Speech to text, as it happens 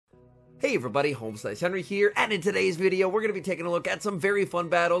Hey everybody, HomeSliceHenry here, and in today's video we're going to be taking a look at some very fun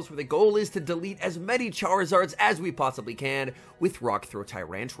battles where the goal is to delete as many Charizards as we possibly can with Rock Throw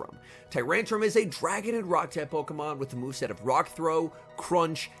TYRANTRUM. TYRANTRUM is a Dragon and Rock type Pokemon with the moveset of Rock Throw,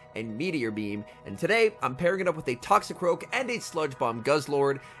 Crunch, and Meteor Beam, and today I'm pairing it up with a Toxicroak and a Sludge Bomb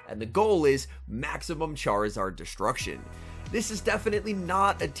Guzzlord, and the goal is maximum Charizard destruction. This is definitely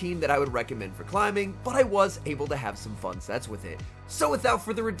not a team that I would recommend for climbing, but I was able to have some fun sets with it. So without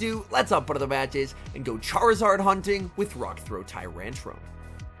further ado, let's hop into the matches and go Charizard hunting with Rock Throw TYRANTRUM.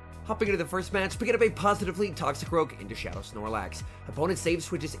 Hopping into the first match, picking up a Positively Toxicroak into Shadow Snorlax. Opponent save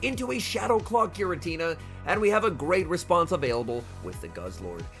switches into a Shadow Claw Giratina, and we have a great response available with the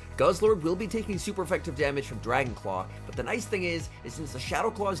Guzzlord. Guzzlord will be taking super effective damage from Dragon Claw, but the nice thing is since the Shadow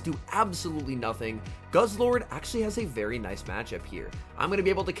Claws do absolutely nothing, Guzzlord actually has a very nice matchup here. I'm going to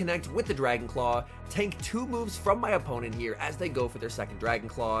be able to connect with the Dragon Claw, tank 2 moves from my opponent here as they go for their second Dragon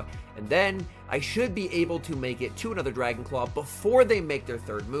Claw, and then I should be able to make it to another Dragon Claw before they make their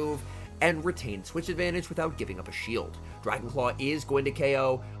third move, and retain switch advantage without giving up a shield. Dragon Claw is going to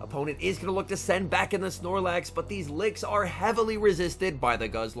KO, opponent is going to look to send back in the Snorlax, but these licks are heavily resisted by the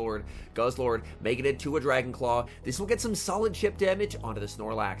Guzzlord. Guzzlord making it to a Dragon Claw. This will get some solid chip damage onto the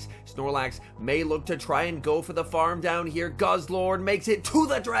Snorlax. Snorlax may look to try and go for the farm down here. Guzzlord makes it to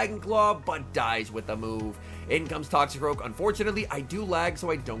the Dragon Claw, but dies with the move. In comes Toxicroak. Unfortunately, I do lag, so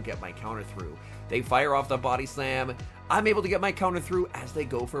I don't get my counter through. They fire off the Body Slam. I'm able to get my counter through as they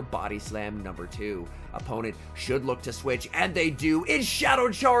go for Body Slam number 2. Opponent should look to switch, and they do. It's Shadow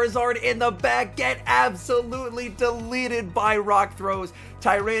Charizard in the back, get absolutely deleted by Rock Throws.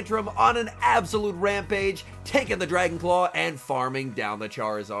 TYRANTRUM on an absolute rampage, taking the Dragon Claw and farming down the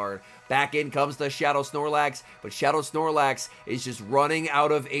Charizard. Back in comes the Shadow Snorlax, but Shadow Snorlax is just running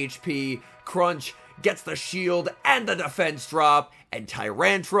out of HP. Crunch gets the shield and the defense drop, and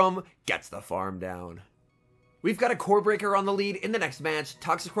TYRANTRUM gets the farm down. We've got a Core Breaker on the lead in the next match,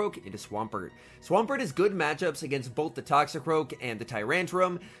 Toxicroak into Swampert. Swampert has good matchups against both the Toxicroak and the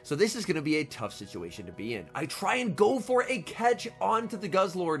TYRANTRUM, so this is going to be a tough situation to be in. I try and go for a catch onto the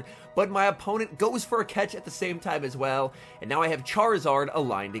Guzzlord, but my opponent goes for a catch at the same time as well, and now I have Charizard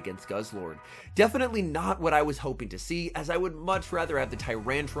aligned against Guzzlord. Definitely not what I was hoping to see, as I would much rather have the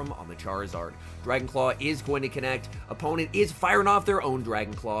TYRANTRUM on the Charizard. Dragon Claw is going to connect, opponent is firing off their own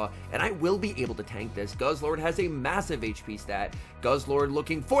Dragon Claw, and I will be able to tank this. Guzzlord has a massive HP stat. Guzzlord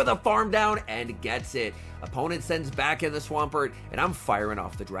looking for the farm down and gets it. Opponent sends back in the Swampert, and I'm firing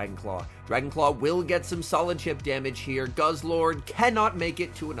off the Dragon Claw. Dragon Claw will get some solid chip damage here. Guzzlord cannot make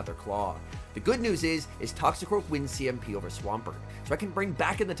it to another Claw. The good news is Toxicroak wins CMP over Swampert, so I can bring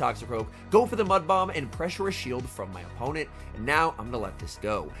back in the Toxicroak, go for the Mud Bomb, and pressure a shield from my opponent, and now I'm going to let this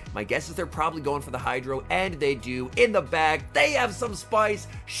go. My guess is they're probably going for the Hydro, and they do. In the back, they have some spice.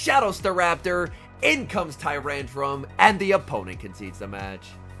 Shadow Staraptor, in comes TYRANTRUM, and the opponent concedes the match.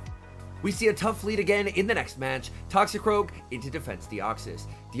 We see a tough lead again in the next match, Toxicroak into Defense Deoxys.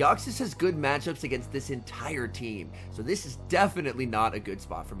 Deoxys has good matchups against this entire team, so this is definitely not a good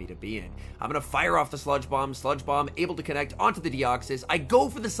spot for me to be in. I'm going to fire off the Sludge Bomb able to connect onto the Deoxys. I go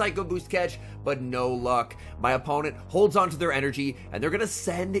for the Psycho Boost catch, but no luck. My opponent holds onto their energy, and they're going to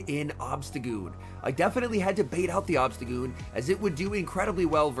send in Obstagoon. I definitely had to bait out the Obstagoon, as it would do incredibly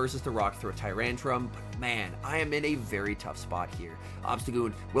well versus the Rock Throw TYRANTRUM, but man, I am in a very tough spot here.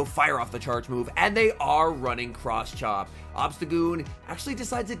 Obstagoon will fire off the charge move, and they are running Cross Chop. Obstagoon actually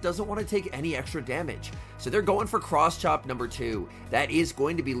decides it doesn't want to take any extra damage, so they're going for Cross Chop number 2. That is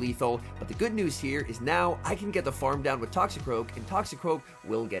going to be lethal, but the good news here is now I can get the farm down with Toxicroak, and Toxicroak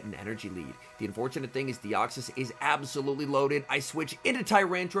will get an energy lead. The unfortunate thing is Deoxys is absolutely loaded. I switch into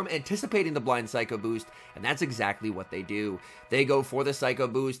TYRANTRUM anticipating the blind Psycho Boost, and that's exactly what they do. They go for the Psycho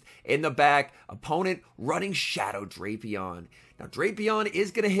Boost. In the back, opponent running Shadow Drapion. Now Drapion is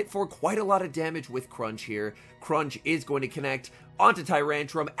going to hit for quite a lot of damage with Crunch here. Crunch is going to connect onto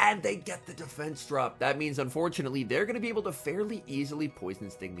TYRANTRUM, and they get the defense drop. That means, unfortunately, they're going to be able to fairly easily Poison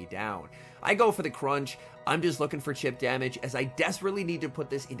Sting me down. I go for the Crunch. I'm just looking for chip damage, as I desperately need to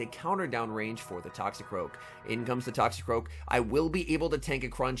put this into counter down range for the Toxicroak. In comes the Toxicroak. I will be able to tank a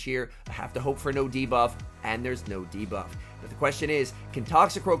Crunch here. I have to hope for no debuff, and there's no debuff. But the question is, can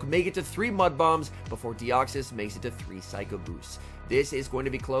Toxicroak make it to 3 Mud Bombs before Deoxys makes it to 3 Psycho Boosts? This is going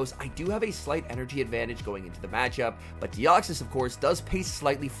to be close. I do have a slight energy advantage going into the matchup, but Deoxys, of course, does pace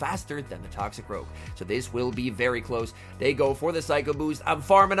slightly faster than the Toxicroak, so this will be very close. They go for the Psycho Boost. I'm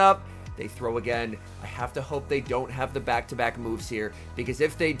farming up. They throw again. I have to hope they don't have the back-to-back moves here, because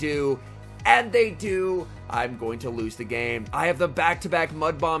if they do, and they do, I'm going to lose the game. I have the back-to-back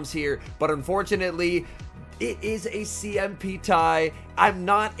Mud Bombs here, but unfortunately, It is a CMP tie. I'm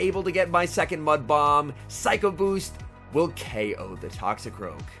not able to get my second Mud Bomb. Psycho Boost will KO the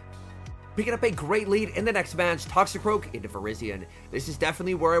Toxicroak. Picking up a great lead in the next match, Toxicroak into Virizion. This is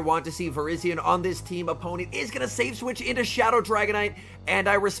definitely where I want to see Virizion on this team. Opponent is going to save switch into Shadow Dragonite, and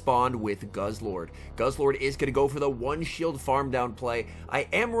I respond with Guzzlord. Guzzlord is going to go for the one shield farm down play. I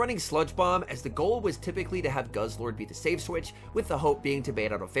am running Sludge Bomb, as the goal was typically to have Guzzlord be the save switch, with the hope being to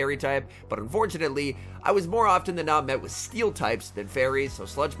bait out a Fairy type, but unfortunately, I was more often than not met with Steel types than Fairies, so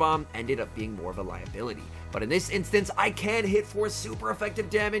Sludge Bomb ended up being more of a liability. But in this instance, I can hit for super effective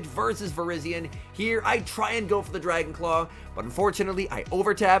damage versus Virizion. Here, I try and go for the Dragon Claw, but unfortunately, I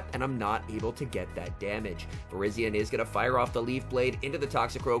overtap and I'm not able to get that damage. Virizion is going to fire off the Leaf Blade into the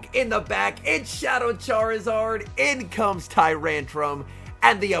Toxicroak. In the back, it's Shadow Charizard. In comes Tyrantrum,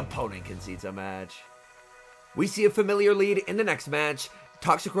 and the opponent concedes a match. We see a familiar lead in the next match.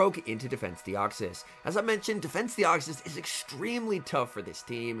 Toxicroak into Defense Deoxys. As I mentioned, Defense Deoxys is extremely tough for this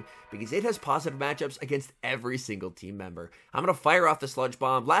team because it has positive matchups against every single team member. I'm going to fire off the Sludge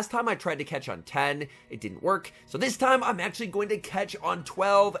Bomb. Last time I tried to catch on 10, it didn't work. So this time I'm actually going to catch on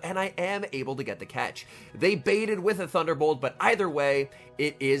 12, and I am able to get the catch. They baited with a Thunderbolt, but either way,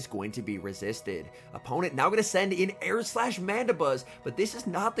 it is going to be resisted. Opponent now going to send in Air Slash Mandibuzz, but this is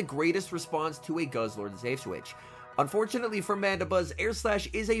not the greatest response to a Guzzlord save switch. Unfortunately for Mandibuzz, Air Slash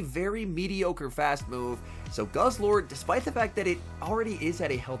is a very mediocre fast move, so Guzzlord, despite the fact that it already is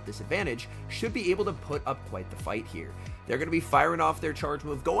at a health disadvantage, should be able to put up quite the fight here. They're going to be firing off their charge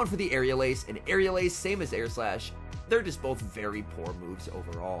move, going for the Aerial Ace, and Aerial Ace, same as Air Slash, they're just both very poor moves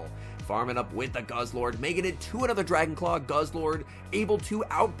overall. Farming up with the Guzzlord, making it to another Dragon Claw. Guzzlord able to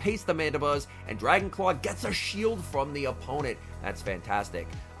outpace the Mandibuzz, and Dragon Claw gets a shield from the opponent. That's fantastic.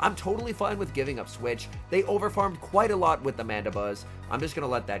 I'm totally fine with giving up switch. They overfarmed quite a lot with the Mandibuzz. I'm just going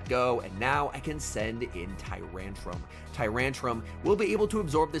to let that go, and now I can send in Tyrantrum. Tyrantrum will be able to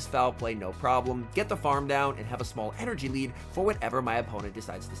absorb this foul play no problem, get the farm down, and have a small energy lead for whatever my opponent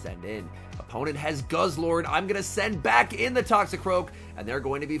decides to send in. Opponent has Guzzlord. I'm going to send back in the Toxicroak, and they're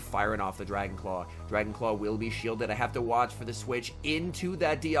going to be firing off the Dragon Claw. Dragon Claw will be shielded. I have to watch for the switch into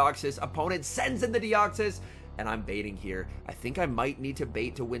that Deoxys. Opponent sends in the Deoxys, and I'm baiting here. I think I might need to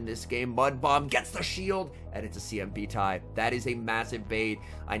bait to win this game. Mud Bomb gets the shield, and it's a CMP tie. That is a massive bait.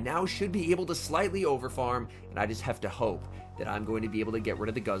 I now should be able to slightly overfarm, and I just have to hope that I'm going to be able to get rid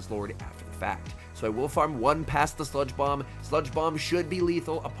of the Guzzlord after the fact. So I will farm one past the Sludge Bomb. Sludge Bomb should be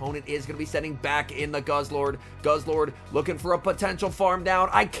lethal. Opponent is going to be sending back in the Guzzlord. Guzzlord looking for a potential farm down.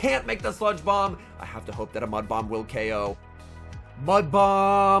 I can't make the Sludge Bomb. I have to hope that a Mud Bomb will KO. Mud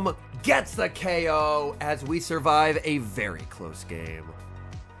Bomb gets the KO as we survive a very close game.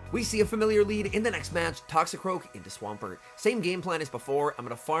 We see a familiar lead in the next match, Toxicroak into Swampert. Same game plan as before. I'm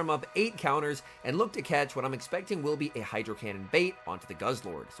going to farm up 8 counters and look to catch what I'm expecting will be a Hydro Cannon bait onto the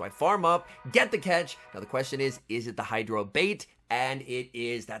Guzzlord. So I farm up, get the catch. Now the question is it the Hydro bait? And it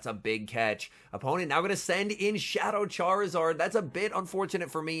is. That's a big catch. Opponent now going to send in Shadow Charizard. That's a bit unfortunate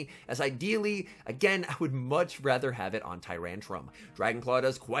for me, as ideally, again, I would much rather have it on Tyrantrum. Dragon Claw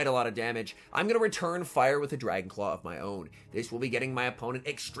does quite a lot of damage. I'm going to return fire with a Dragon Claw of my own. This will be getting my opponent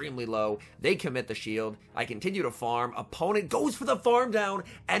extremely low. They commit the shield. I continue to farm. Opponent goes for the farm down,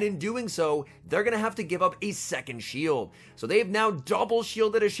 and in doing so, they're going to have to give up a second shield. So they've now double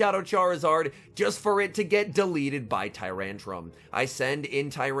shielded a Shadow Charizard just for it to get deleted by Tyrantrum. I send in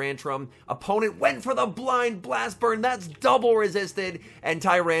Tyrantrum. Opponent went for the blind blast burn. That's double resisted, and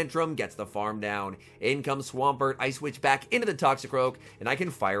Tyrantrum gets the farm down. In comes Swampert. I switch back into the Toxicroak, and I can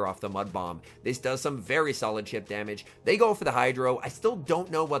fire off the Mud Bomb. This does some very solid chip damage. They go for the Hydro. I still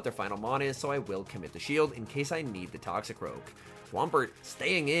don't know what their final mon is, so I will commit the shield in case I need the Toxicroak. Swampert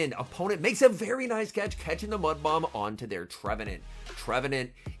staying in. Opponent makes a very nice catch, catching the Mud Bomb onto their Trevenant.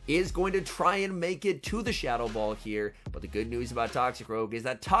 Trevenant is going to try and make it to the Shadow Ball here, but the good news about Toxicroak is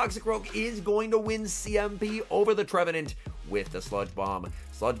that Toxicroak is going to win CMP over the Trevenant with the Sludge Bomb.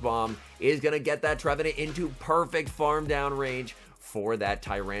 Sludge Bomb is going to get that Trevenant into perfect farm down range for that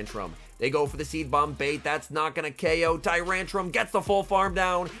Tyrantrum. They go for the Seed Bomb bait. That's not going to KO. Tyrantrum gets the full farm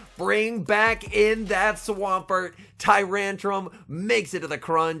down. Bring back in that Swampert. Tyrantrum makes it to the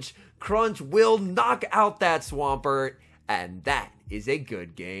Crunch. Crunch will knock out that Swampert, and that is a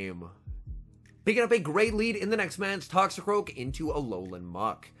good game. Picking up a great lead in the next match, Toxicroak into Alolan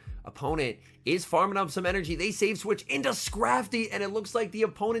Muck. Opponent is farming up some energy. They save switch into Scrafty, and it looks like the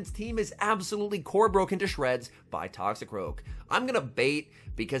opponent's team is absolutely core broken to shreds by Toxicroak. I'm gonna bait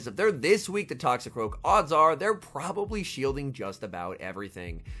because if they're this weak to Toxicroak, odds are they're probably shielding just about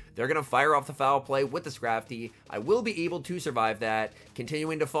everything. They're gonna fire off the foul play with the Scrafty. I will be able to survive that,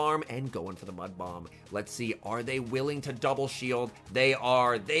 continuing to farm and going for the Mud Bomb. Let's see, are they willing to double shield? They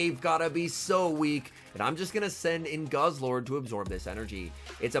are. They've gotta be so weak. And I'm just gonna send in Guzzlord to absorb this energy.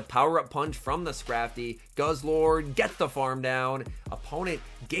 It's a power-up punch from the Scrafty. Guzzlord gets the farm down. Opponent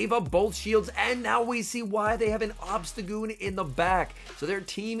gave up both shields, and now we see why they have an Obstagoon in the back. So their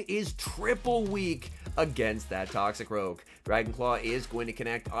team is triple weak against that Toxicroak. Dragon Claw is going to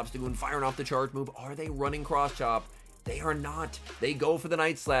connect. Obstagoon firing off the charge move. Are they running cross chop? They are not. They go for the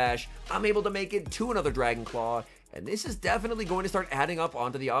Night Slash. I'm able to make it to another Dragon Claw. And this is definitely going to start adding up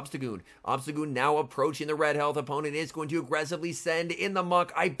onto the Obstagoon. Obstagoon now approaching the red health. Opponent is going to aggressively send in the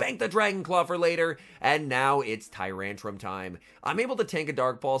Muck. I bank the Dragon Claw for later. And now it's Tyrantrum time. I'm able to tank a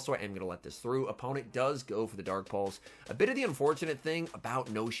Dark Pulse, so I am going to let this through. Opponent does go for the Dark Pulse. A bit of the unfortunate thing about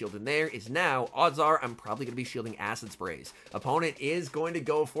no shield in there is now, odds are, I'm probably going to be shielding Acid Sprays. Opponent is going to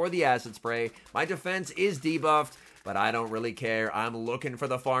go for the Acid Spray. My defense is debuffed, but I don't really care. I'm looking for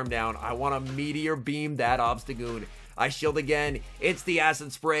the farm down. I want to Meteor Beam that Obstagoon. I shield again. It's the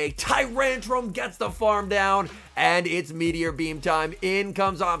Acid Spray. Tyrantrum gets the farm down, and it's Meteor Beam time. In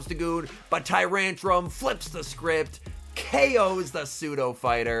comes Obstagoon, but Tyrantrum flips the script, KOs the Pseudo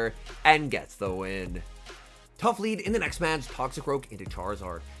Fighter, and gets the win. Tough lead in the next match, Toxicroak into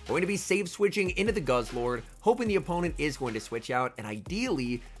Charizard. Going to be safe switching into the Guzzlord, hoping the opponent is going to switch out, and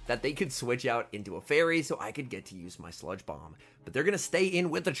ideally that they could switch out into a Fairy so I could get to use my Sludge Bomb. But they're going to stay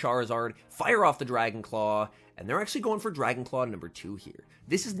in with the Charizard, fire off the Dragon Claw, and they're actually going for Dragon Claw number 2 here.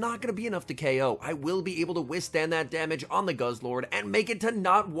 This is not going to be enough to KO. I will be able to withstand that damage on the Guzzlord and make it to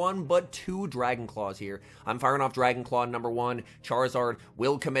not 1 but 2 Dragon Claws here. I'm firing off Dragon Claw number 1. Charizard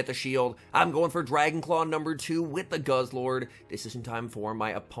will commit the shield. I'm going for Dragon Claw number 2 with the Guzzlord. Decision time for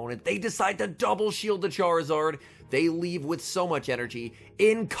my opponent. They decide to double shield the Charizard. They leave with so much energy.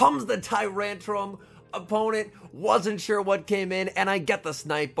 In comes the Tyrantrum. Opponent wasn't sure what came in, and I get the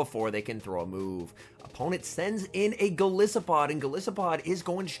snipe before they can throw a move. Opponent sends in a Golisopod, and Golisopod is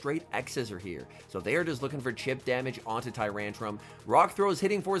going straight X-Scissor here. So they are just looking for chip damage onto Tyrantrum. Rock Throw is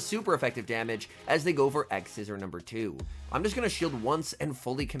hitting for super effective damage as they go for X-Scissor number 2. I'm just going to shield once and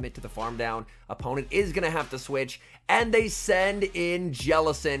fully commit to the farm down. Opponent is going to have to switch, and they send in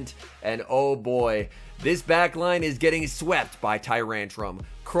Jellicent, and oh boy, this backline is getting swept by Tyrantrum.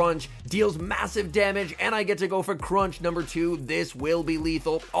 Crunch deals massive damage, and I get to go for Crunch number 2. This will be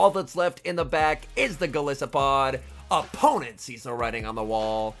lethal. All that's left in the back is the Golisopod. Opponent sees the writing on the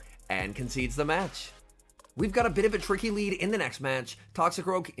wall and concedes the match. We've got a bit of a tricky lead in the next match,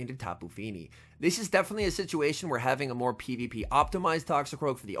 Toxicroak into Tapu Fini. This is definitely a situation where having a more PvP optimized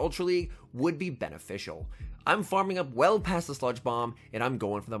Toxicroak for the Ultra League would be beneficial. I'm farming up well past the Sludge Bomb, and I'm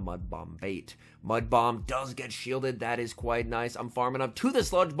going for the Mud Bomb bait. Mud Bomb does get shielded, that is quite nice. I'm farming up to the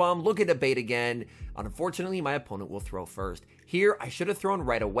Sludge Bomb, looking to bait again. Unfortunately, my opponent will throw first. Here, I should have thrown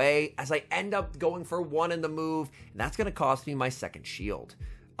right away, as I end up going for 1 in the move, and that's going to cost me my second shield.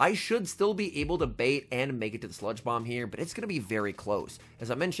 I should still be able to bait and make it to the Sludge Bomb here, but it's going to be very close.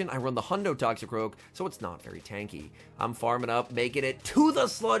 As I mentioned, I run the Hundo Toxicroak, so it's not very tanky. I'm farming up, making it to the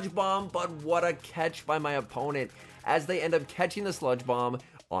Sludge Bomb, but what a catch by my opponent, as they end up catching the Sludge Bomb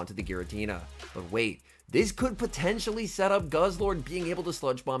onto the Giratina. But wait, this could potentially set up Guzzlord being able to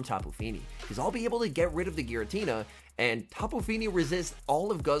Sludge Bomb Tapu Fini, because I'll be able to get rid of the Giratina, and Tapu Fini resists all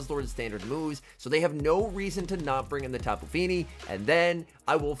of Guzzlord's standard moves, so they have no reason to not bring in the Tapu Fini, and then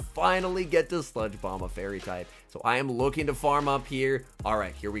I will finally get to Sludge Bomb a Fairy type. So I am looking to farm up here.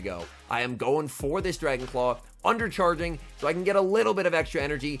 Alright, here we go. I am going for this Dragon Claw, undercharging, so I can get a little bit of extra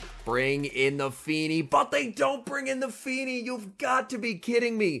energy, bring in the Fini, but they don't bring in the Fini. You've got to be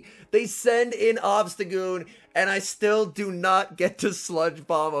kidding me. They send in Obstagoon, and I still do not get to Sludge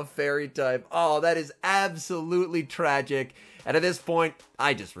Bomb a Fairy type. Oh, that is absolutely tragic. And at this point,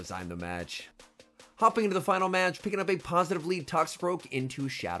 I just resign the match. Hopping into the final match, picking up a positive lead, Toxicroak into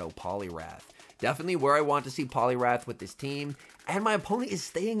Shadow Poliwrath. Definitely where I want to see Poliwrath with this team, and my opponent is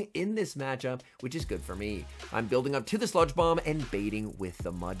staying in this matchup, which is good for me. I'm building up to the Sludge Bomb and baiting with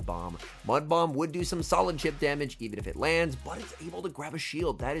the Mud Bomb. Mud Bomb would do some solid chip damage even if it lands, but it's able to grab a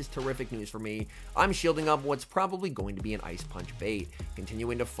shield. That is terrific news for me. I'm shielding up what's probably going to be an Ice Punch bait.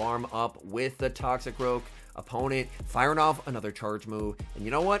 Continuing to farm up with the Toxicroak. Opponent firing off another charge move, and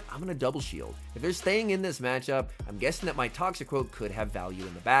you know what? I'm going to double shield. If they're staying in this matchup, I'm guessing that my Toxicroak could have value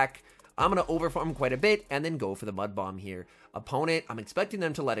in the back. I'm going to overfarm quite a bit and then go for the Mud Bomb here. Opponent, I'm expecting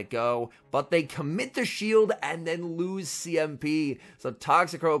them to let it go, but they commit the shield and then lose CMP. So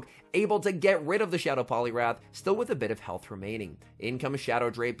Toxicroak able to get rid of the Shadow Poliwrath, still with a bit of health remaining. In comes Shadow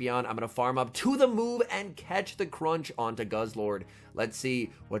Drapion. I'm going to farm up to the move and catch the crunch onto Guzzlord. Let's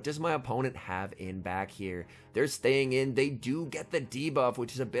see, what does my opponent have in back here? They're staying in. They do get the debuff,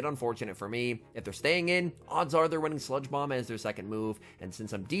 which is a bit unfortunate for me. If they're staying in, odds are they're running Sludge Bomb as their second move, and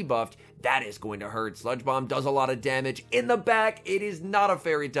since I'm debuffed, that is going to hurt. Sludge Bomb does a lot of damage. In the back, it is not a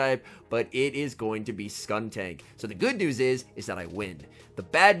fairy type, but it is going to be Skuntank. So the good news is that I win. The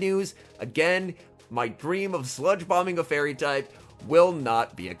bad news, again, my dream of Sludge Bombing a fairy type will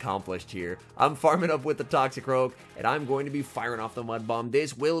not be accomplished here. I'm farming up with the Toxicroak, and I'm going to be firing off the Mud Bomb.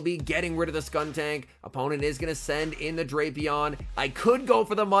 This will be getting rid of the Skuntank. Opponent is going to send in the Drapion. I could go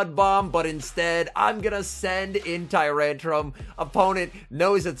for the Mud Bomb, but instead, I'm going to send in Tyrantrum. Opponent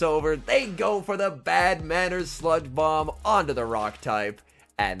knows it's over. They go for the Bad Manners Sludge Bomb onto the Rock type,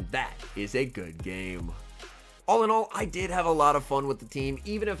 and that is a good game. All in all, I did have a lot of fun with the team,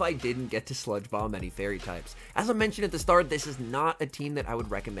 even if I didn't get to Sludge Bomb any fairy types. As I mentioned at the start, this is not a team that I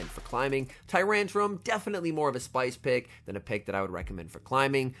would recommend for climbing. Tyrantrum, definitely more of a spice pick than a pick that I would recommend for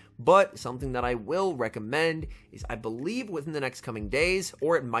climbing, but something that I will recommend is, I believe within the next coming days,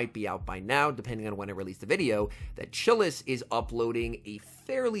 or it might be out by now, depending on when I release the video, that Chillis is uploading a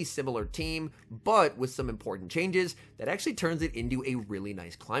fairly similar team, but with some important changes that actually turns it into a really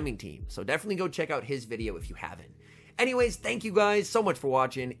nice climbing team. So definitely go check out his video if you haven't. Anyways, thank you guys so much for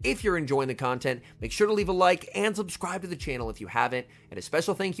watching. If you're enjoying the content, make sure to leave a like and subscribe to the channel if you haven't. And a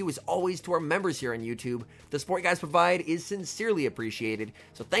special thank you as always to our members here on YouTube. The support you guys provide is sincerely appreciated.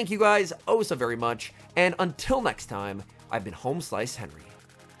 So thank you guys oh so very much. And until next time, I've been HomeSliceHenry.